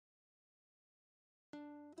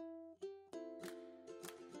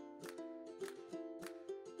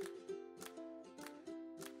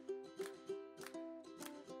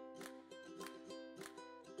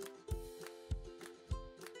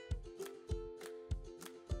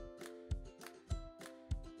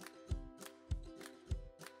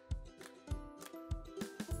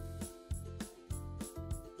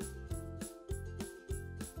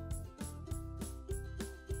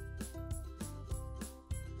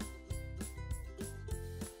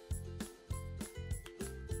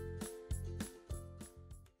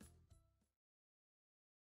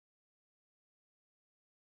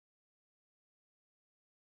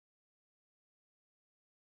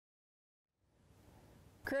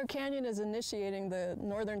Crow Canyon is initiating the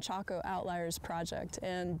Northern Chaco Outliers project,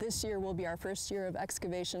 and this year will be our first year of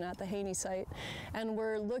excavation at the Haney site, and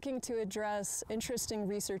we're looking to address interesting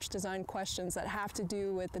research design questions that have to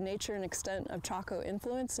do with the nature and extent of Chaco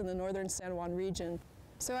influence in the northern San Juan region.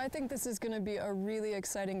 So I think this is going to be a really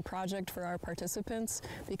exciting project for our participants,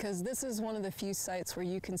 because this is one of the few sites where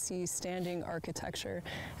you can see standing architecture.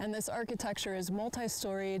 And this architecture is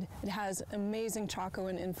multi-storied. It has amazing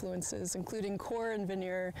Chacoan influences, including core and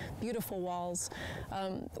veneer, beautiful walls.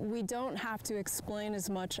 We don't have to explain as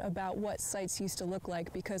much about what sites used to look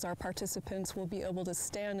like, because our participants will be able to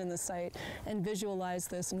stand in the site and visualize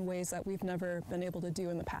this in ways that we've never been able to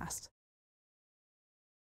do in the past.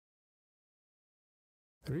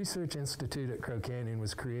 The Research Institute at Crow Canyon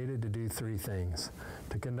was created to do three things: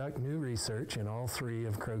 to conduct new research in all three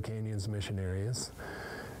of Crow Canyon's mission areas,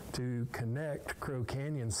 to connect Crow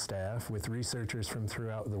Canyon staff with researchers from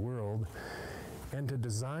throughout the world, and to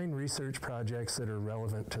design research projects that are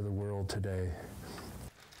relevant to the world today.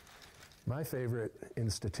 My favorite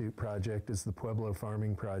Institute project is the Pueblo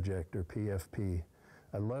Farming Project, or PFP.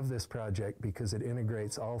 I love this project because it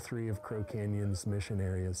integrates all three of Crow Canyon's mission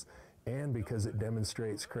areas, and because it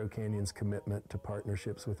demonstrates Crow Canyon's commitment to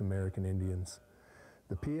partnerships with American Indians.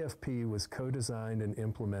 The PFP was co-designed and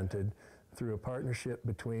implemented through a partnership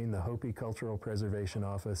between the Hopi Cultural Preservation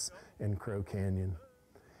Office and Crow Canyon.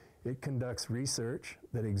 It conducts research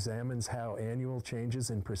that examines how annual changes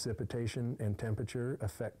in precipitation and temperature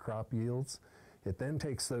affect crop yields. It then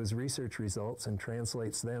takes those research results and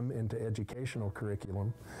translates them into educational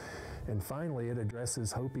curriculum. And finally, it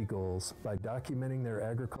addresses Hopi goals by documenting their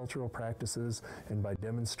agricultural practices and by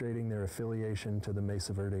demonstrating their affiliation to the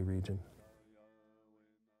Mesa Verde region.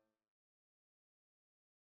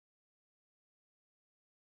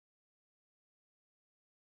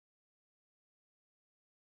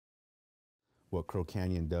 What Crow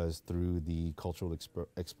Canyon does through the Cultural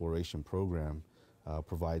Exploration Program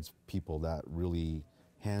provides people that really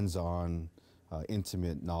hands-on,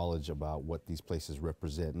 intimate knowledge about what these places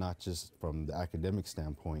represent, not just from the academic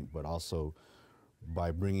standpoint, but also by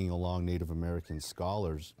bringing along Native American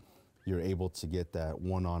scholars, you're able to get that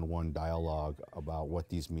one-on-one dialogue about what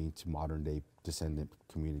these mean to modern-day descendant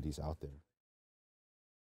communities out there.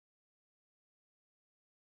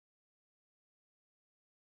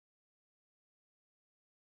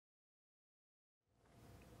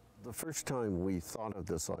 The first time we thought of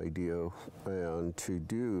this idea and to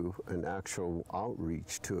do an actual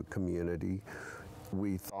outreach to a community,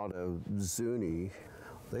 we thought of Zuni.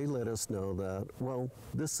 They let us know that, well,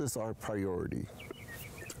 this is our priority,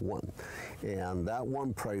 one. And that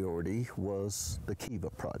one priority was the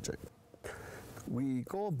Kiva project. We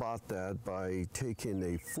go about that by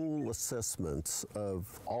taking a full assessment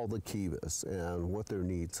of all the Kivas and what their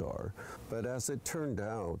needs are. But as it turned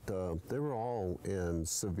out, they were all in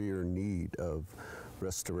severe need of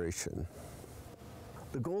restoration.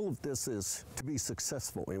 The goal of this is to be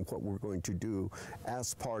successful in what we're going to do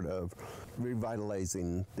as part of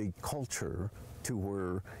revitalizing the culture to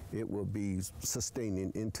where it will be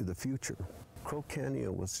sustaining into the future. Crow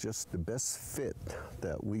Canyon was just the best fit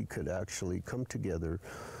that we could actually come together,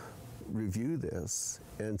 review this,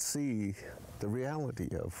 and see the reality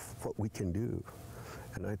of what we can do.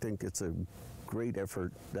 And I think it's a great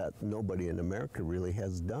effort that nobody in America really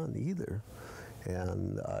has done either.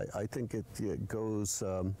 And I think it goes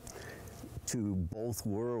to both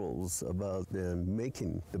worlds about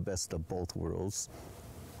making the best of both worlds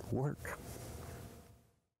work.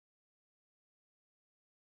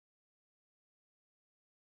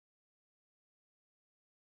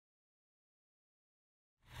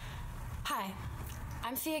 Hi,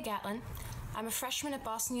 I'm Thea Gatlin. I'm a freshman at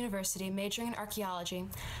Boston University majoring in archaeology,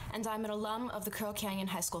 and I'm an alum of the Crow Canyon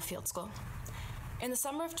High School Field School. In the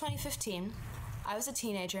summer of 2015, I was a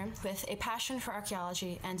teenager with a passion for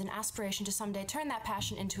archaeology and an aspiration to someday turn that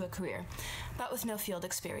passion into a career, but with no field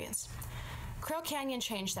experience. Crow Canyon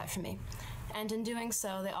changed that for me, and in doing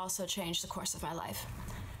so, they also changed the course of my life.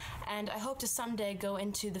 And I hope to someday go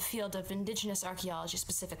into the field of indigenous archaeology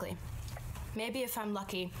specifically. Maybe if I'm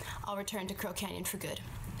lucky, I'll return to Crow Canyon for good.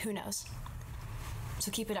 Who knows?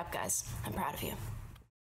 So keep it up, guys. I'm proud of you.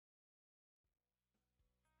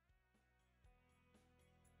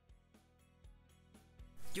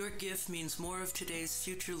 Your gift means more of today's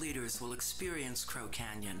future leaders will experience Crow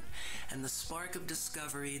Canyon and the spark of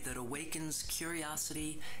discovery that awakens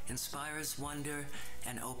curiosity, inspires wonder,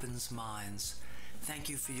 and opens minds. Thank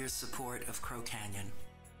you for your support of Crow Canyon.